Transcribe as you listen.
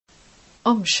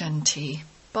Om Shanti,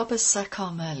 Baba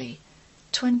Sakar Murli,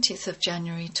 20th of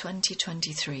January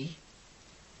 2023.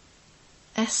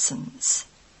 Essence.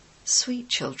 Sweet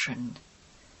children,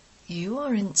 you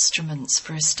are instruments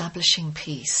for establishing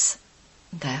peace.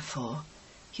 Therefore,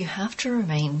 you have to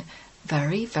remain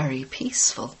very, very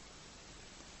peaceful.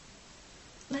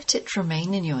 Let it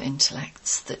remain in your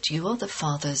intellects that you are the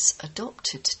Father's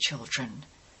adopted children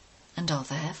and are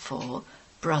therefore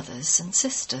brothers and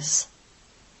sisters.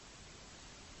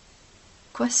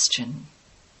 Question.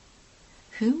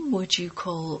 Whom would you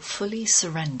call fully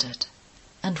surrendered,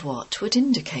 and what would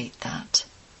indicate that?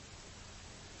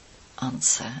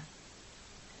 Answer.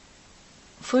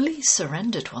 Fully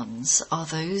surrendered ones are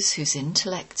those whose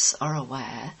intellects are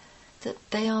aware that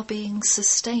they are being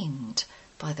sustained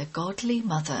by the godly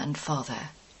mother and father.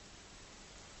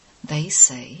 They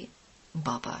say,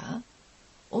 Baba,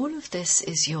 all of this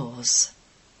is yours.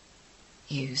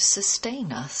 You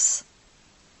sustain us.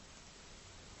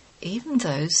 Even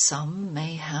though some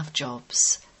may have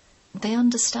jobs, they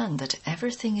understand that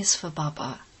everything is for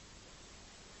Baba.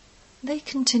 They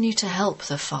continue to help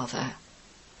the Father,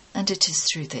 and it is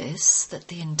through this that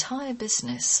the entire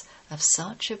business of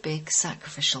such a big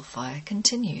sacrificial fire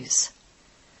continues,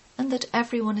 and that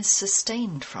everyone is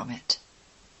sustained from it.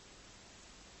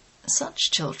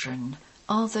 Such children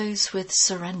are those with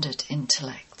surrendered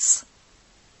intellects.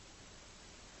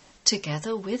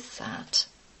 Together with that,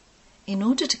 in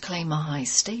order to claim a high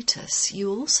status,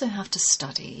 you also have to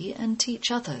study and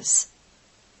teach others.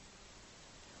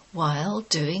 While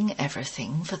doing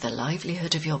everything for the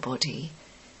livelihood of your body,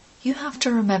 you have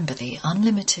to remember the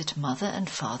unlimited Mother and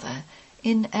Father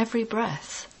in every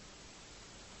breath.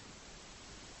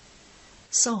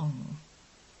 Song.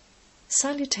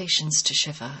 Salutations to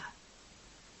Shiva.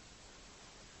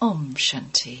 Om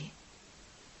Shanti.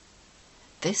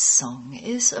 This song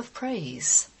is of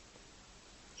praise.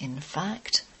 In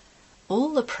fact, all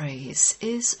the praise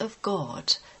is of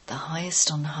God, the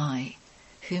highest on high,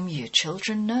 whom you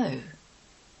children know.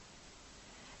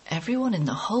 Everyone in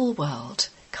the whole world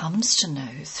comes to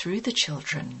know through the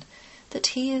children that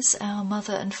He is our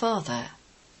Mother and Father.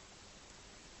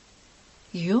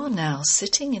 You are now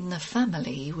sitting in the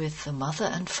family with the Mother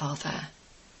and Father.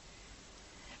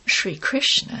 Sri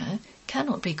Krishna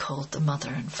cannot be called the Mother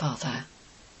and Father.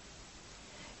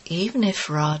 Even if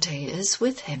Radhe is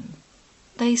with him,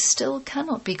 they still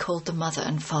cannot be called the Mother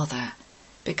and Father,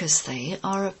 because they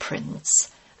are a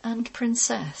prince and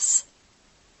princess.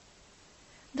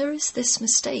 There is this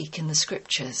mistake in the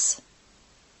scriptures.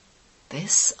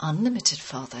 This unlimited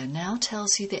Father now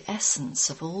tells you the essence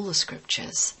of all the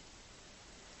scriptures.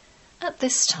 At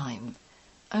this time,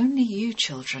 only you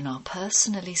children are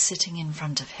personally sitting in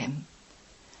front of Him,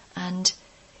 and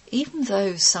even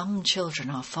though some children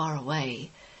are far away,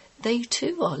 they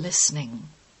too are listening.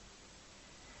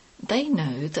 They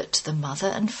know that the Mother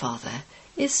and Father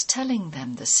is telling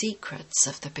them the secrets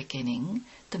of the beginning,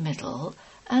 the middle,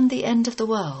 and the end of the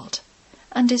world,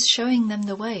 and is showing them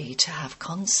the way to have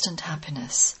constant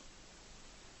happiness.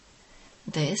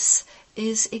 This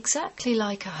is exactly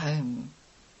like a home.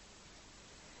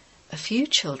 A few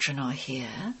children are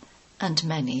here, and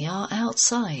many are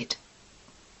outside.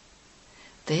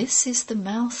 This is the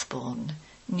mouth-born,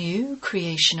 new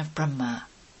creation of Brahma,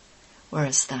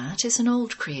 whereas that is an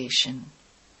old creation.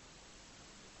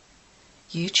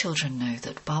 You children know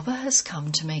that Baba has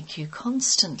come to make you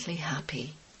constantly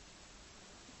happy.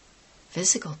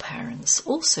 Physical parents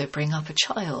also bring up a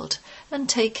child and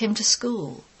take him to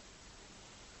school.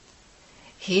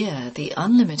 Here the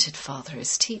unlimited Father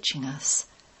is teaching us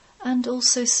and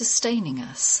also sustaining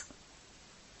us.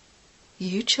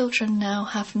 You children now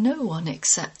have no one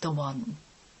except the One.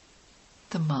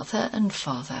 The Mother and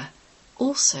Father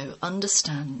also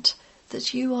understand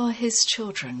that you are His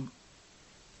children.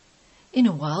 In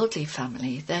a worldly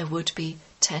family there would be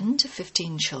 10 to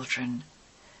 15 children,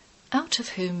 out of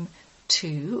whom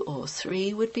 2 or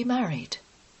 3 would be married.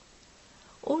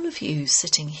 All of you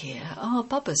sitting here are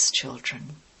Baba's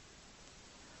children.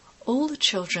 All the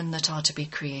children that are to be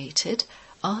created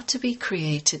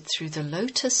through the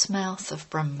lotus mouth of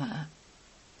Brahma.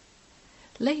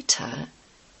 Later,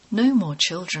 no more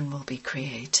children will be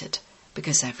created,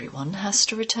 because everyone has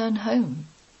to return home.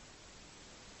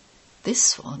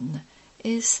 This one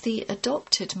is the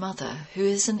adopted mother who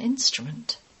is an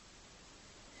instrument.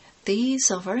 These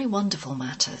are very wonderful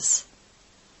matters.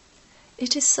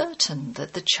 It is certain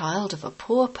that the child of a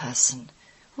poor person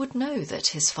would know that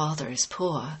his father is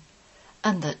poor,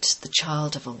 and that the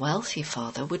child of a wealthy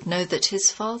father would know that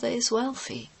his father is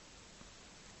wealthy.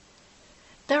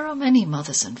 There are many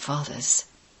mothers and fathers.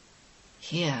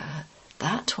 Here,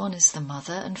 That one is the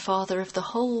mother and father of the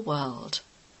whole world.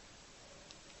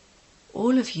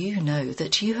 All of you know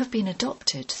that you have been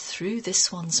adopted through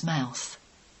this one's mouth.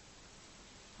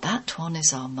 That one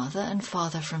is our mother and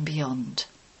father from beyond.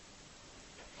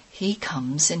 He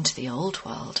comes into the old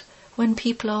world when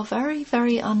people are very,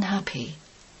 very unhappy.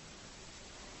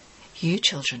 You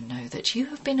children know that you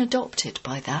have been adopted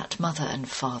by that mother and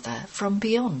father from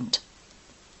beyond.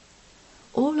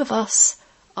 All of us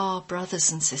are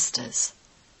brothers and sisters.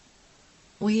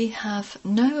 We have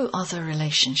no other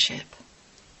relationship.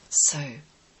 So,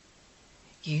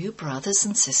 you brothers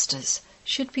and sisters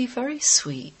should be very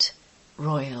sweet,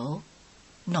 royal,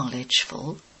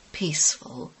 knowledgeful,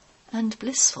 peaceful, and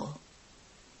blissful.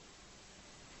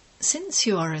 Since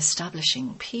you are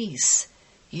establishing peace,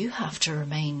 you have to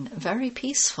remain very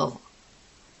peaceful.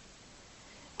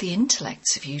 The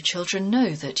intellects of you children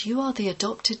know that you are the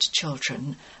adopted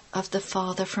children of the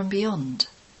Father from beyond.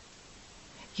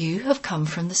 You have come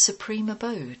from the supreme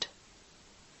abode.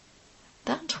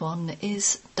 That one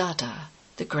is Dada,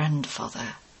 the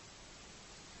grandfather.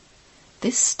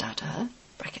 This Dada,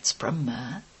 brackets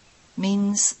Brahma,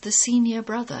 means the senior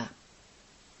brother.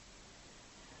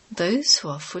 Those who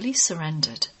are fully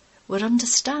surrendered would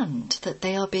understand that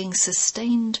they are being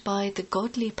sustained by the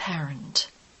godly parent.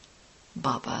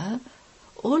 Baba,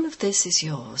 all of this is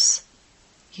yours.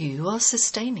 You are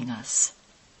sustaining us.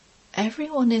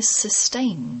 Everyone is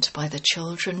sustained by the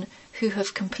children who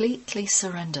have completely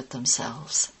surrendered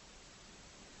themselves.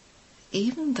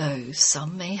 Even though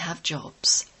some may have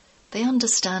jobs, they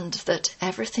understand that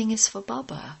everything is for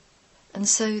Baba, and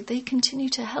so they continue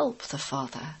to help the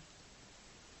Father.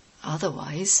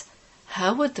 Otherwise,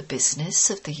 how would the business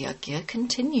of the yajna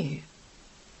continue?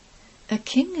 A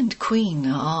king and queen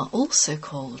are also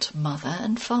called mother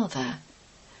and father,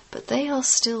 but they are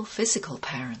still physical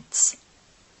parents.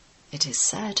 It is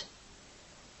said,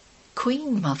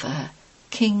 Queen Mother,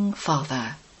 King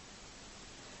Father.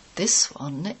 This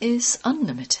one is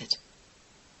unlimited.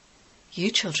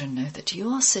 You children know that you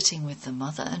are sitting with the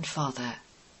mother and father.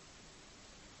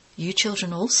 You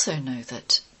children also know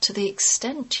that, to the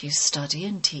extent you study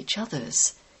and teach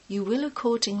others, you will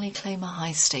accordingly claim a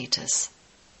high status.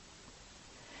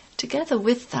 Together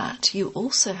with that, you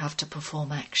also have to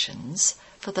perform actions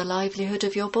for the livelihood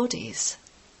of your bodies.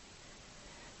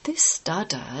 This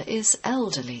Dada is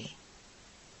elderly.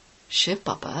 Shiv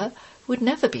Baba would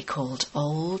never be called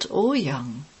old or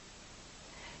young.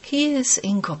 He is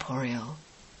incorporeal.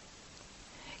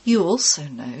 You also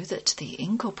know that the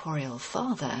incorporeal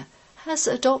Father has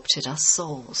adopted us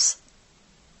souls.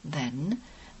 Then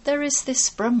there is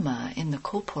this Brahma in the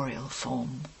corporeal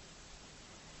form.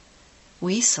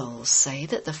 We souls say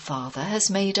that the Father has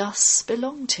made us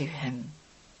belong to him.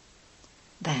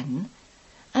 Then,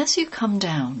 as you come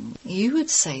down, you would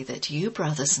say that you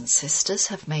brothers and sisters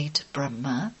have made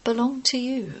Brahma belong to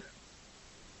you.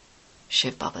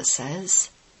 Shiv Baba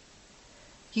says,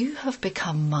 you have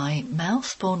become my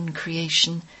mouth-born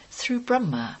creation through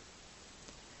Brahma.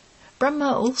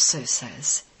 Brahma also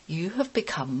says, you have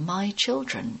become my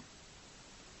children.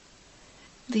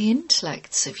 The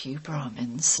intellects of you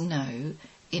Brahmins know,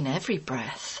 in every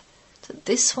breath, that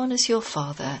this one is your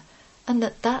father and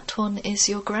that one is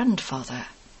your grandfather.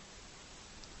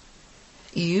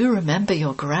 You remember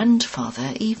your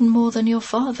grandfather even more than your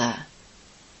father.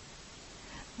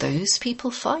 Those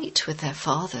people fight with their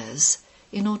fathers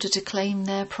in order to claim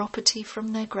their property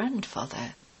from their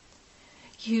grandfather.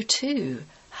 You too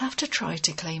have to try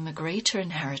to claim a greater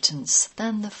inheritance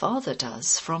than the father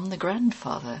does from the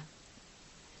grandfather.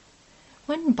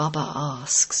 When Baba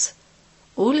asks,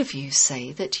 all of you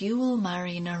say that you will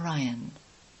marry Narayan.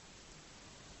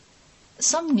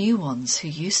 Some new ones who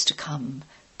used to come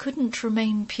couldn't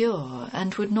remain pure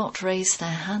and would not raise their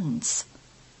hands.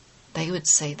 They would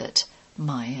say that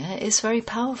Maya is very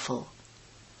powerful.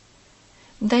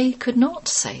 They could not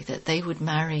say that they would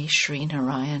marry Sri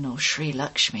Narayan or Sri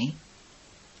Lakshmi.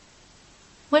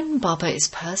 When Baba is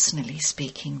personally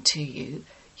speaking to you,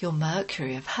 your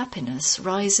mercury of happiness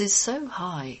rises so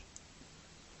high.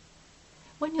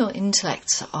 When your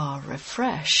intellects are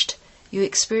refreshed, you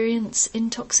experience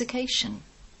intoxication.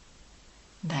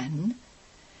 Then,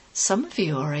 some of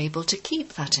you are able to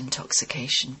keep that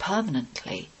intoxication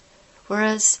permanently,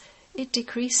 whereas it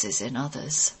decreases in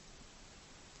others.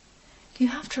 You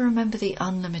have to remember the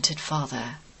unlimited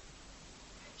Father.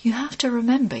 You have to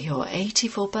remember your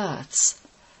 84 births,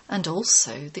 and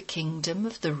also the kingdom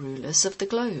of the rulers of the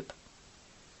globe.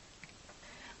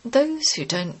 Those who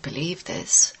don't believe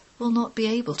this will not be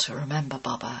able to remember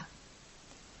Baba.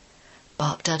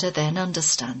 Bap Dada then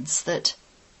understands that,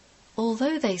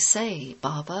 although they say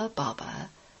Baba, Baba,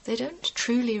 they don't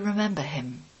truly remember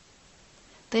him.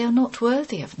 They are not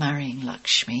worthy of marrying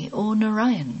Lakshmi or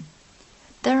Narayan.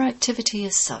 Their activity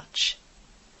is such.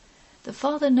 The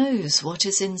Father knows what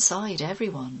is inside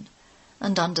everyone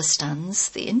and understands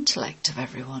the intellect of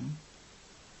everyone.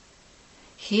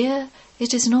 Here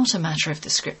it is not a matter of the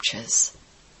scriptures.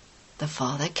 The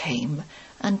Father came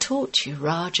and taught you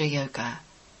Raja Yoga,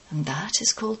 and that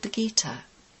is called the Gita.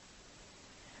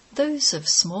 Those of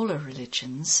smaller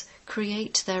religions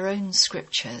create their own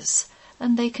scriptures,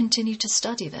 and they continue to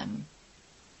study them.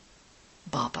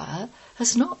 Baba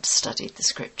has not studied the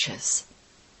scriptures.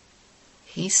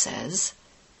 He says,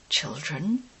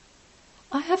 "Children,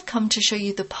 I have come to show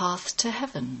you the path to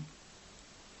heaven.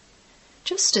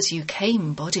 Just as you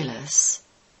came bodiless,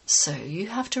 so you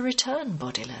have to return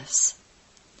bodiless.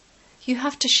 You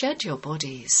have to shed your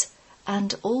bodies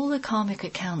and all the karmic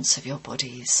accounts of your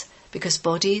bodies, because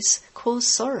bodies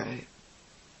cause sorrow.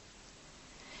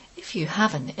 If you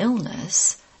have an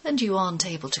illness and you aren't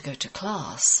able to go to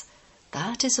class,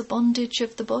 that is a bondage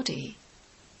of the body.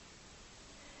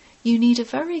 You need a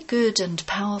very good and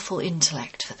powerful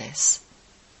intellect for this.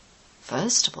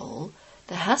 First of all,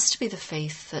 there has to be the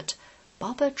faith that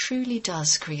Baba truly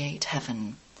does create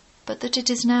heaven, but that it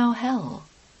is now hell.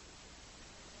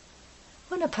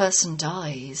 When a person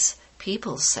dies,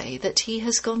 people say that he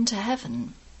has gone to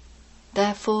heaven.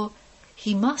 Therefore,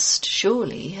 he must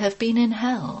surely have been in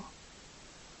hell.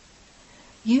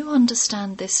 You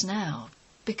understand this now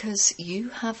because you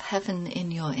have heaven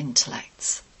in your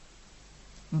intellects.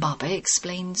 Baba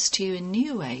explains to you in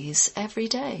new ways every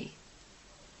day.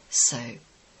 So,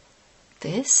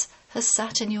 this has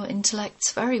sat in your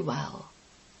intellects very well.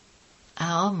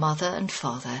 Our Mother and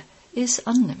Father is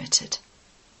unlimited.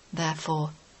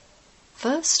 Therefore,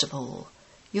 first of all,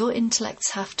 your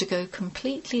intellects have to go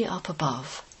completely up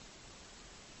above.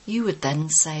 You would then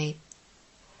say,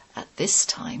 at this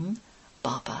time,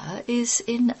 Baba is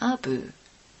in Abu.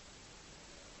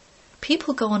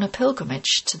 People go on a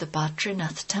pilgrimage to the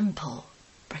Badrinath temple,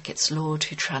 Lord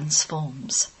who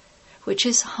transforms, which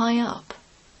is high up.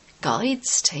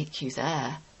 Guides take you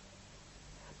there.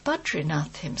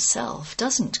 Badrinath himself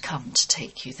doesn't come to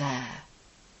take you there.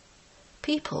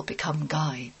 People become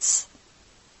guides.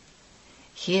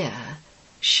 Here,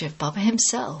 Shiv Baba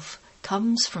himself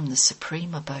comes from the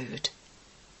supreme abode.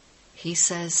 He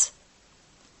says,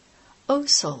 "O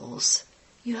souls,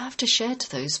 you have to shed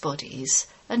those bodies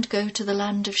and go to the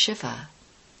land of Shiva.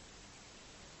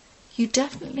 You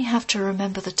definitely have to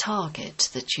remember the target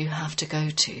that you have to go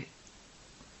to.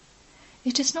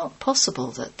 It is not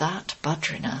possible that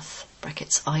Badrinath,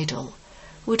 idol,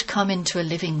 would come into a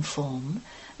living form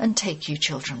and take you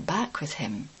children back with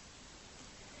him.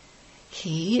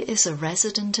 He is a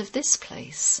resident of this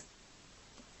place.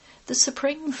 The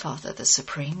Supreme Father, the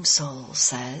Supreme Soul,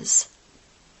 says,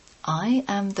 'I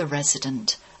am the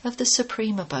resident of the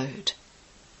Supreme Abode.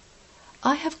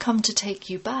 I have come to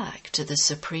take you back to the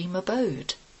Supreme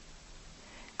Abode.'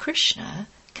 Krishna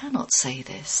cannot say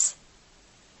this.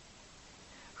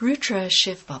 Rudra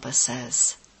Shiv Baba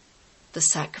says, the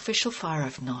sacrificial fire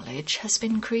of knowledge has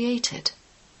been created.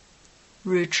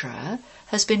 Rudra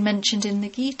has been mentioned in the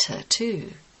Gita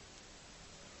too.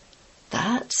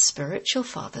 That spiritual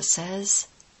father says,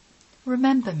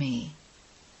 'Remember me.'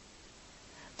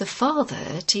 The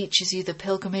Father teaches you the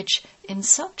pilgrimage in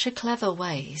such a clever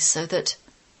way so that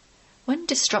when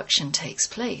destruction takes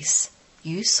place,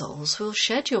 you souls will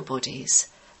shed your bodies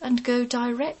and go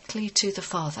directly to the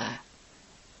Father.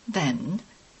 Then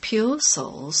pure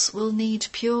souls will need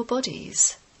pure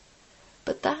bodies.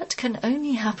 But that can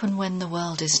only happen when the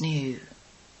world is new.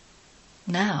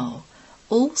 Now,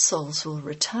 all souls will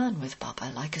return with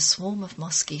Baba like a swarm of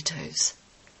mosquitoes.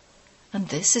 And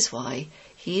this is why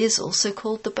he is also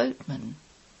called the boatman.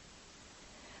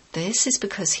 This is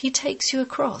because he takes you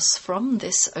across from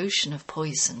this ocean of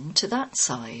poison to that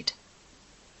side.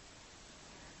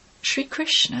 Sri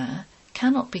Krishna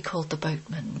cannot be called the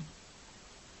boatman.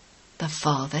 The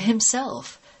Father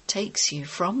himself takes you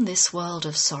from this world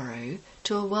of sorrow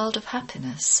to a world of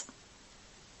happiness.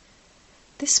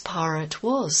 This Bharat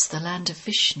was the land of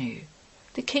Vishnu,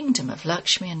 the kingdom of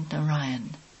Lakshmi and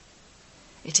Narayan.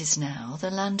 It is now the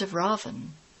land of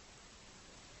Ravan.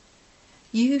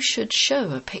 You should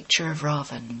show a picture of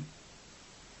Ravan.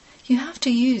 You have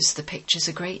to use the pictures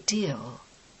a great deal.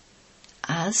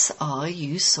 As are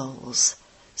you souls,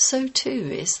 so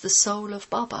too is the soul of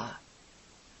Baba.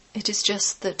 It is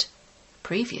just that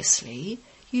previously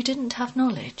you didn't have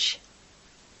knowledge.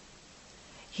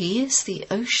 He is the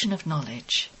ocean of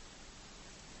knowledge.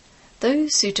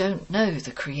 Those who don't know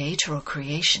the Creator or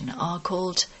creation are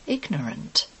called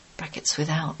ignorant,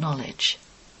 (without knowledge).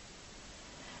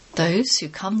 Those who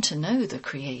come to know the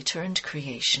Creator and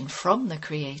creation from the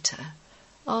Creator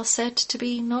are said to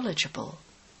be knowledgeable.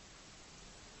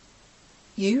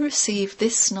 You receive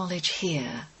this knowledge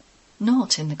here,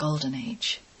 not in the Golden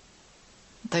Age.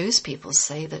 Those people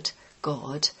say that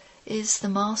God is the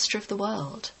master of the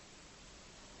world.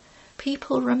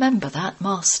 People remember that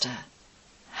master.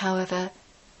 However,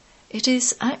 it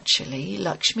is actually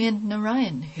Lakshmi and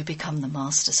Narayan who become the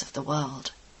masters of the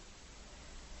world.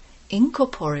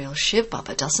 Incorporeal Shiv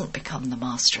Baba doesn't become the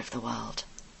master of the world.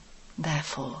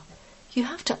 Therefore, you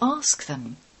have to ask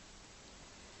them,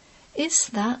 is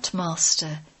that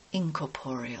master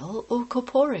incorporeal or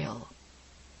corporeal?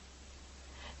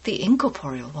 The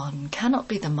incorporeal one cannot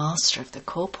be the master of the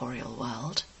corporeal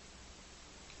world.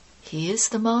 He is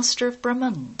the master of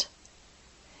Brahmand.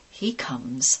 He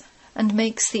comes and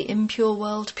makes the impure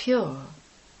world pure.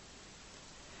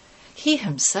 He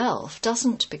himself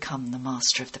doesn't become the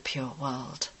master of the pure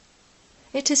world.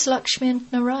 It is Lakshmi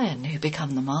and Narayan who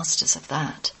become the masters of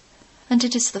that, and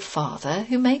it is the Father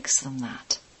who makes them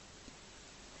that.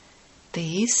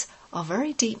 These are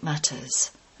very deep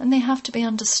matters, and they have to be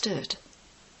understood.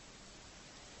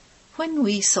 When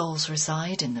we souls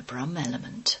reside in the Brahm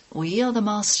element, we are the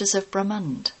masters of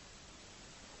Brahmand.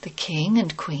 The king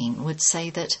and queen would say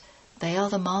that they are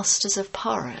the masters of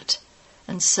Bharat,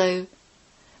 and so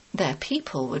their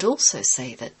people would also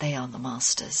say that they are the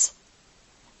masters.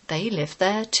 They live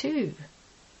there too.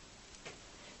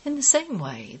 In the same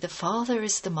way, the Father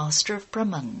is the master of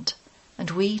Brahmand,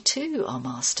 and we too are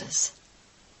masters.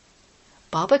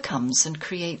 Baba comes and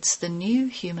creates the new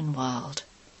human world.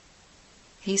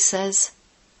 He says,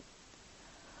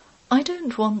 I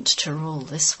don't want to rule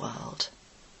this world.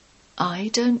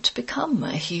 I don't become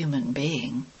a human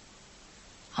being.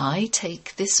 I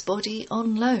take this body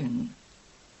on loan.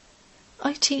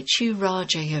 I teach you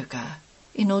Raja Yoga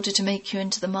in order to make you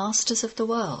into the masters of the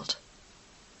world.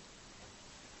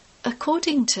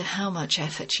 According to how much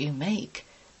effort you make,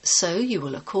 so you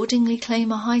will accordingly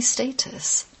claim a high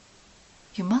status.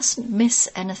 You mustn't miss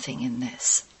anything in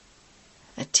this.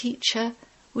 A teacher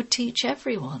would teach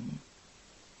everyone.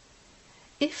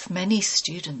 If many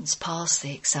students pass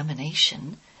the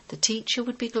examination, the teacher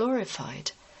would be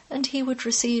glorified, and he would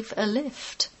receive a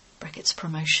lift, brackets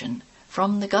promotion,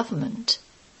 from the government.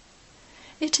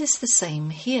 It is the same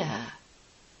here.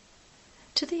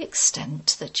 To the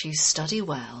extent that you study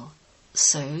well,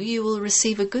 so you will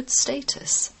receive a good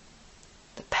status.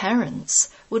 The parents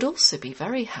would also be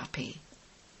very happy.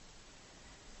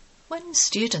 When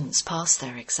students pass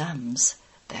their exams,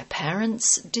 their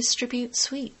parents distribute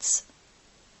sweets.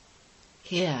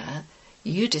 Here,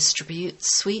 you distribute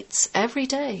sweets every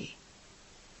day.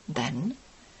 Then,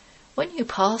 when you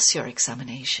pass your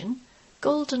examination,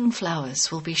 golden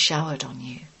flowers will be showered on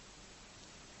you.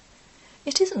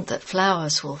 It isn't that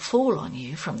flowers will fall on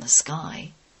you from the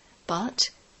sky, but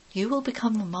you will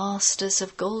become the masters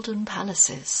of golden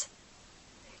palaces.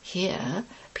 Here,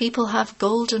 people have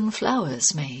golden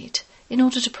flowers made in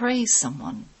order to praise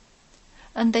someone,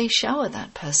 and they shower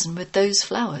that person with those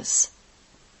flowers.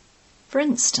 For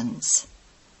instance,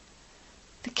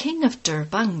 the king of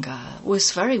Darbhanga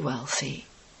was very wealthy.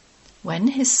 When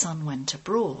his son went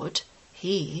abroad,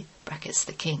 he, brackets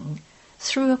the king,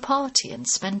 threw a party and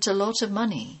spent a lot of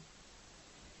money.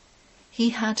 He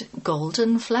had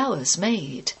golden flowers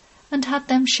made and had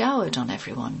them showered on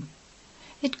everyone.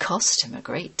 It cost him a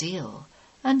great deal,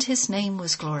 and his name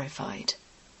was glorified.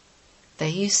 They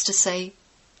used to say,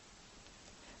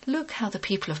 "Look how the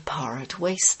people of Bharat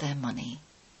waste their money."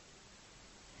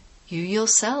 You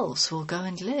yourselves will go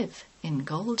and live in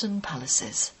golden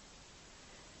palaces.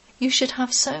 You should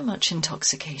have so much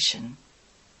intoxication.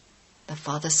 The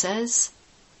Father says,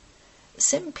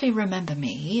 simply remember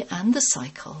me and the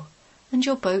cycle, and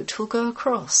your boat will go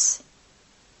across.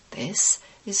 This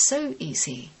is so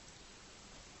easy.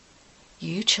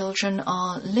 You children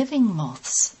are living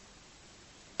moths.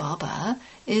 Baba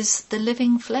is the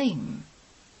living flame.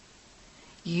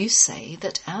 You say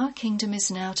that our kingdom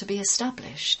is now to be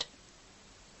established.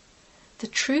 The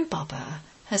true Baba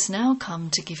has now come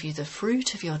to give you the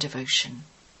fruit of your devotion.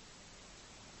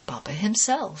 Baba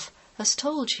himself has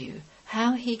told you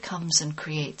how he comes and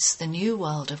creates the new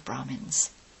world of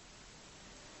Brahmins.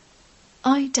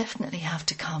 I definitely have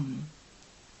to come.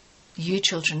 You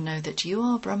children know that you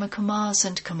are Brahma Kumars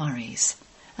and Kumaris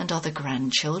and are the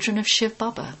grandchildren of Shiv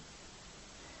Baba.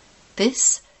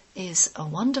 This is a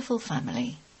wonderful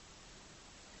family.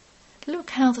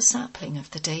 Look how the sapling of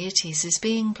the deities is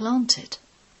being planted.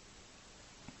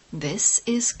 This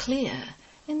is clear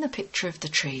in the picture of the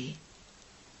tree.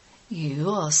 You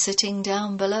are sitting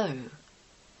down below.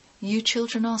 You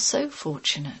children are so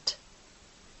fortunate.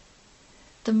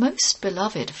 The most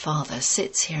beloved Father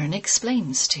sits here and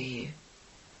explains to you,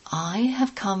 I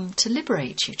have come to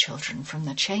liberate you children from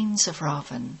the chains of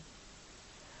Ravan.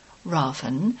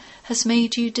 Ravan has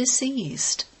made you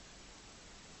diseased.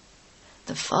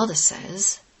 The Father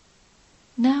says,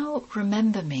 now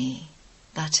remember me,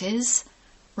 that is,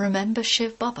 remember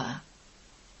Shiv Baba.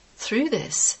 Through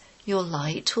this, your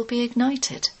light will be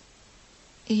ignited.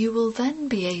 You will then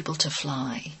be able to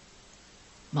fly.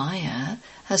 Maya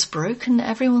has broken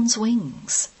everyone's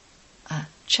wings.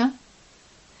 Acha.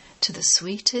 To the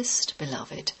sweetest,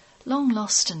 beloved,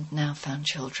 long-lost and now-found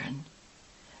children.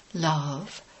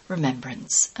 Love,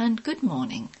 remembrance, and good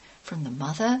morning from the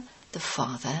Mother, the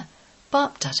Father,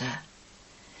 Bap Dada.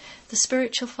 The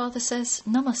Spiritual Father says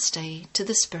Namaste to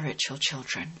the spiritual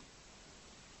children.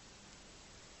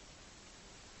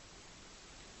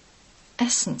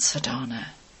 Essence Vedana.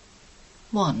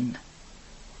 1.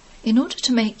 In order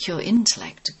to make your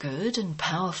intellect good and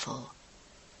powerful,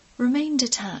 remain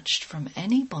detached from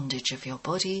any bondage of your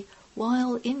body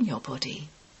while in your body.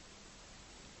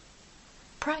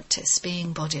 Practice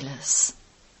being bodiless.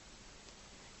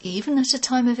 Even at a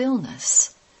time of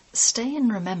illness, stay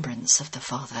in remembrance of the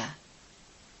Father.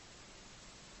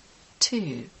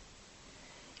 2.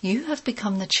 You have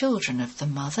become the children of the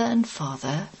Mother and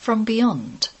Father from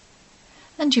beyond,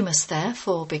 and you must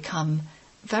therefore become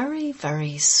very,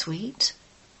 very sweet,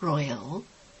 royal,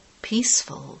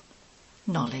 peaceful,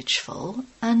 knowledgeful,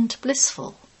 and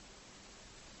blissful.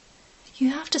 You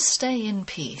have to stay in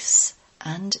peace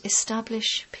and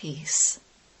establish peace.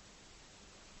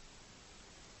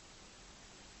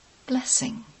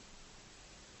 Blessing.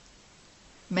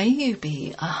 May you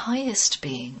be a highest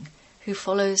being who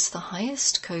follows the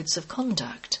highest codes of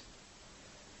conduct,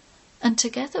 and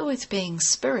together with being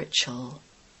spiritual,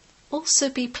 also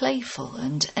be playful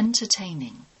and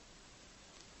entertaining.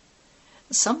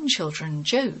 Some children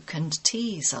joke and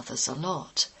tease others a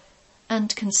lot,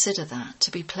 and consider that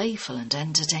to be playful and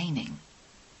entertaining.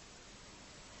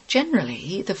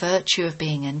 Generally, the virtue of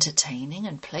being entertaining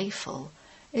and playful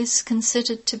is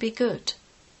considered to be good.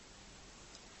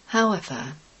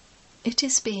 However, it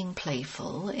is being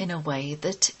playful in a way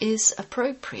that is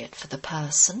appropriate for the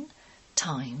person,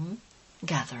 time,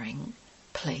 gathering,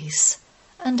 place,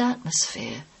 and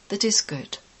atmosphere that is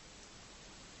good.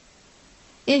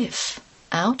 If,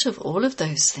 out of all of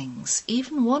those things,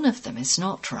 even one of them is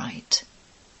not right,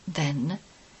 then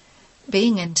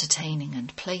being entertaining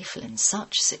and playful in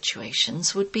such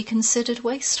situations would be considered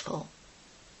wasteful.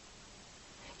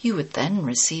 You would then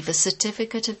receive a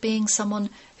certificate of being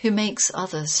someone who makes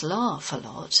others laugh a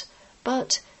lot,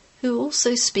 but who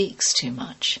also speaks too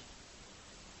much.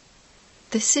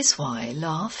 This is why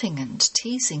laughing and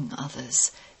teasing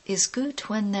others is good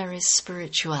when there is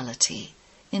spirituality,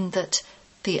 in that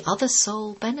the other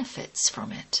soul benefits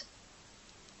from it.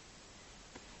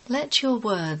 Let your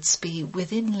words be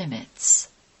within limits,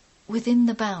 within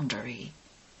the boundary,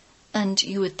 and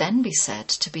you would then be said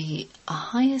to be a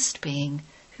highest being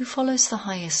who follows the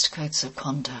highest codes of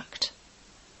conduct.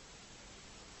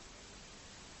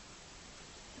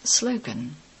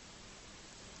 Slogan.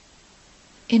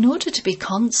 In order to be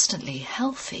constantly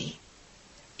healthy,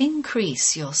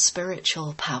 increase your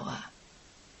spiritual power.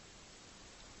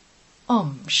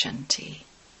 Om Shanti.